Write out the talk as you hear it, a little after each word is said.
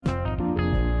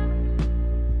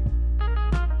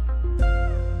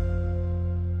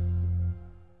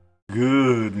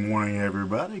Good morning,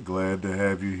 everybody. Glad to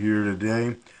have you here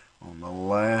today on the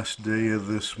last day of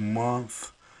this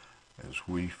month as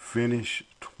we finish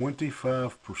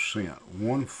 25%,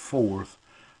 1/4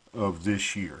 of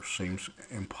this year. Seems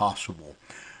impossible.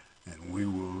 And we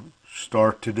will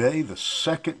start today the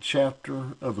second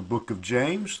chapter of the book of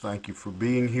James. Thank you for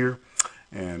being here.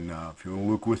 And if you want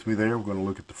to look with me there, we're going to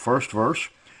look at the first verse,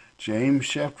 James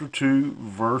chapter 2,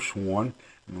 verse 1.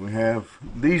 And we have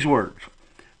these words.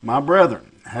 My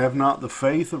brethren, have not the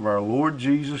faith of our Lord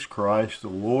Jesus Christ, the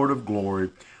Lord of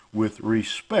glory, with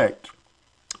respect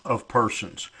of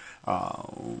persons.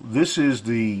 This is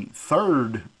the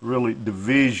third, really,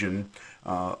 division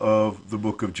of the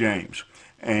book of James.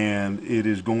 And it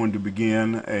is going to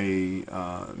begin a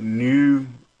new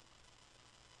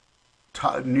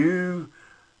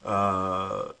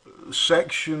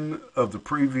section of the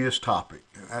previous topic.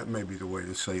 That may be the way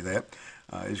to say that.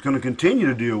 He's going to continue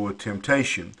to deal with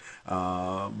temptation,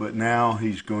 but now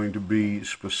he's going to be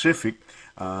specific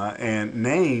and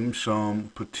name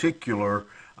some particular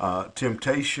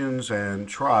temptations and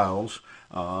trials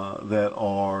that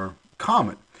are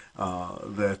common,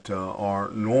 that are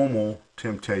normal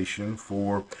temptation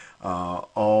for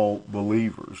all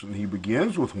believers. And he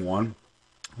begins with one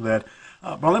that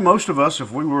probably most of us,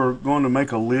 if we were going to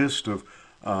make a list of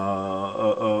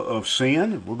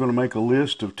sin, if we're going to make a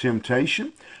list of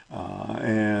temptation,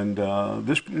 and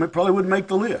this probably wouldn't make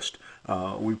the list.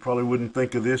 We probably wouldn't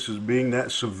think of this as being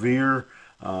that severe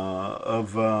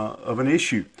of an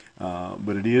issue,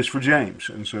 but it is for James.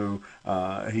 And so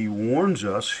he warns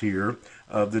us here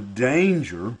of the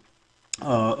danger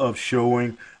of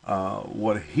showing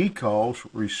what he calls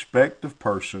respect of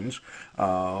persons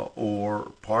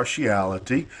or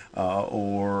partiality,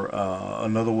 or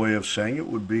another way of saying it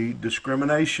would be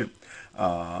discrimination.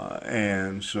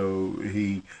 And so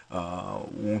he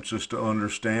wants us to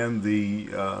understand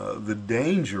the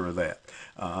danger of that.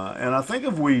 And I think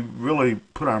if we really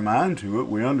put our mind to it,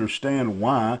 we understand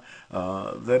why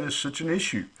that is such an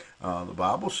issue. The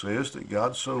Bible says that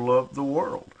God so loved the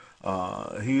world.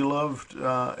 He loved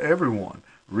everyone,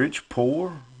 rich,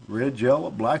 poor, red, yellow,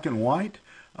 black, and white,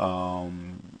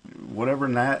 whatever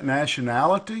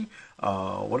nationality,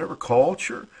 whatever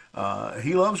culture.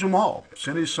 He loves them all.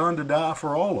 Sent his son to die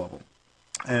for all of them.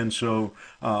 And so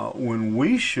when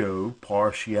we show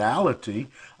partiality,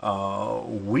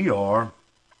 we are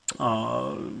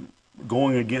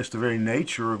going against the very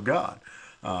nature of God.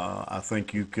 I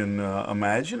think you can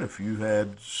imagine if you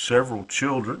had several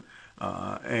children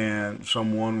and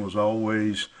someone was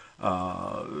always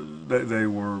they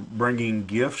were bringing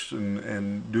gifts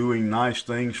and doing nice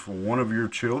things for one of your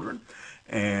children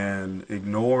and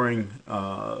ignoring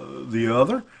the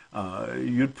other,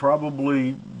 you'd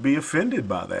probably be offended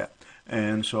by that.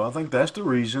 And so I think that's the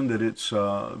reason that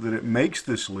it makes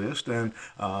this list, and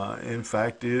in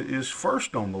fact it is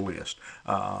first on the list,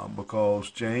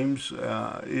 because James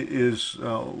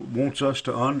wants us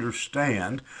to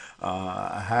understand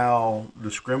how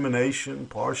discrimination,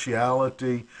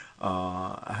 partiality,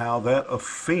 how that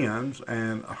offends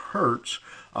and hurts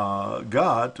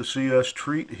God to see us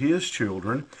treat His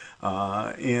children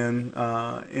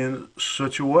in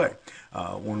such a way.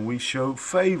 When we show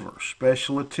favor,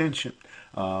 special attention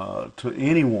to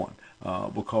anyone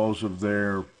because of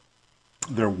their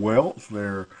wealth,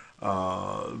 their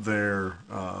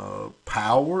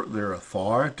power, their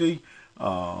authority,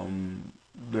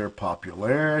 their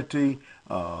popularity,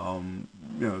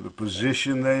 the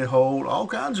position they hold, all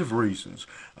kinds of reasons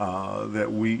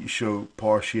that we show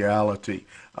partiality.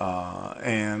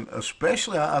 And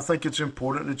especially, I think it's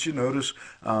important that you notice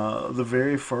the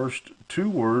very first two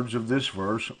words of this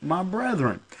verse, my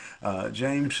brethren.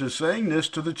 James is saying this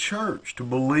to the church, to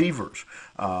believers.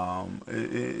 That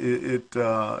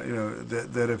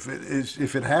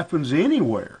if it happens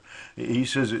anywhere, he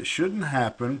says it shouldn't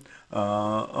happen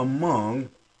among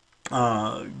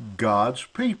God's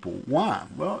people. Why?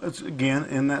 Well, it's again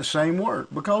in that same word,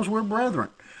 because we're brethren.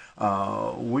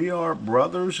 We are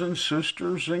brothers and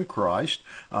sisters in Christ.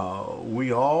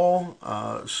 We all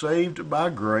saved by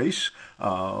grace.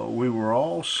 We were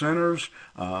all sinners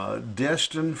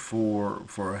destined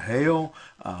for hell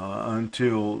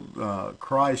until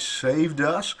Christ saved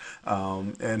us,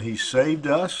 and He saved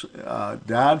us,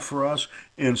 died for us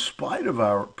in spite of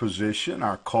our position,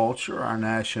 our culture, our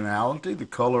nationality, the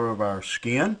color of our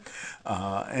skin.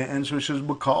 And so he says,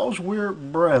 because we're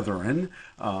brethren,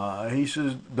 he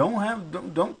says,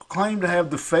 don't claim to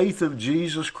have the faith of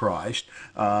Jesus Christ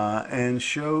and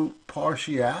show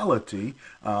partiality,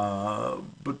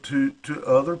 but to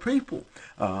other people,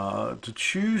 to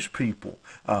choose people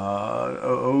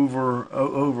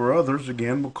over others,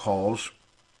 again, because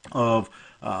of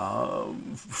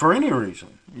for any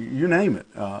reason, you name it.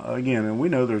 Again, and we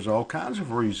know there's all kinds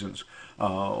of reasons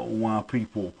why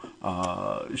people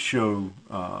show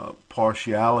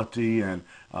partiality and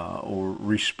or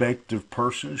respect of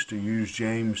persons, to use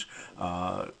James'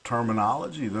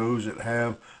 terminology. Those that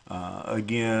have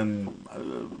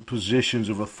positions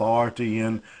of authority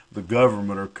in the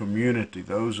government or community,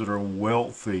 those that are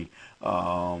wealthy.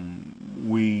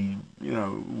 We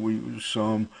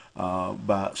some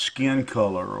by skin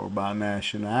color or by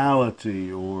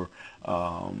nationality or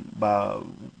by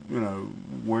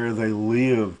where they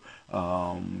live.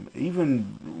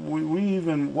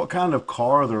 Even what kind of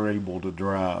car they're able to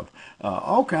drive,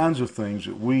 all kinds of things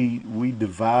that we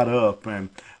divide up and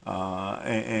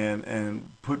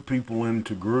put people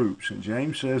into groups. And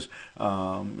James says,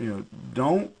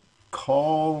 don't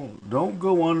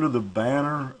go under the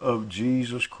banner of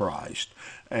Jesus Christ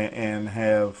and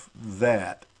have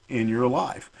that in your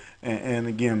life. And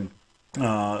again,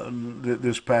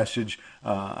 this passage,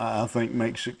 I think,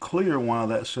 makes it clear why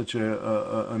that's such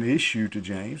an issue to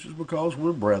James, is because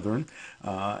we're brethren,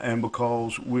 and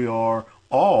because we are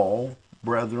all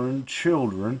brethren,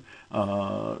 children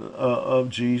of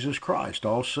Jesus Christ,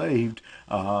 all saved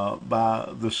by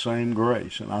the same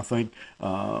grace. And I think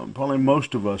probably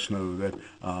most of us know that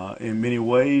in many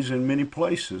ways, in many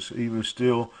places, even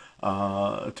still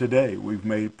today, we've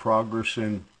made progress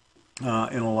in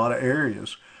a lot of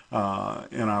areas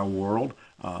in our world,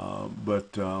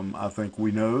 but I think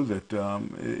we know that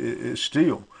it's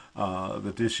still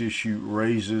that this issue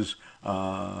raises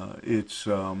its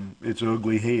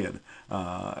ugly head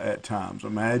at times.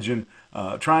 Imagine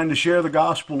trying to share the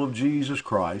gospel of Jesus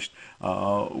Christ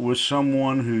with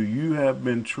someone who you have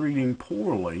been treating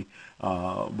poorly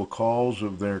because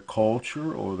of their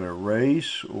culture or their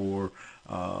race or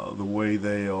the way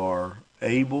they are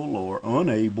able or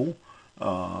unable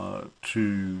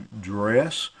to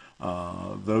dress,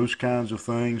 those kinds of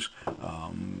things,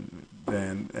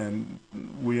 and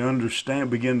we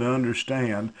begin to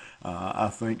understand, I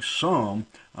think, some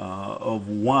of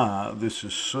why this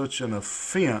is such an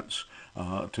offense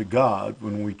to God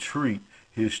when we treat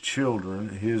His children,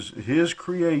 His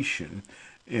creation,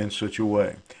 in such a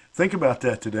way. Think about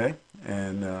that today,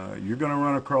 and you're going to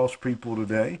run across people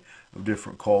today of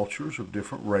different cultures, of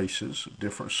different races, of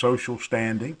different social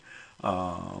standing.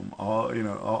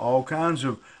 All kinds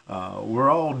of. We're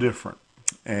all different,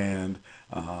 and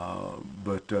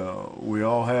but we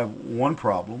all have one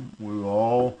problem. We're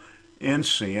all in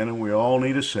sin, and we all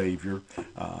need a Savior.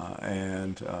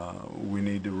 And we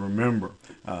need to remember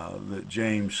that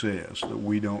James says that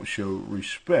we don't show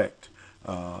respect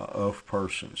of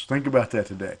persons. Think about that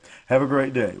today. Have a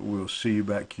great day. We'll see you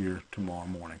back here tomorrow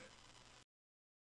morning.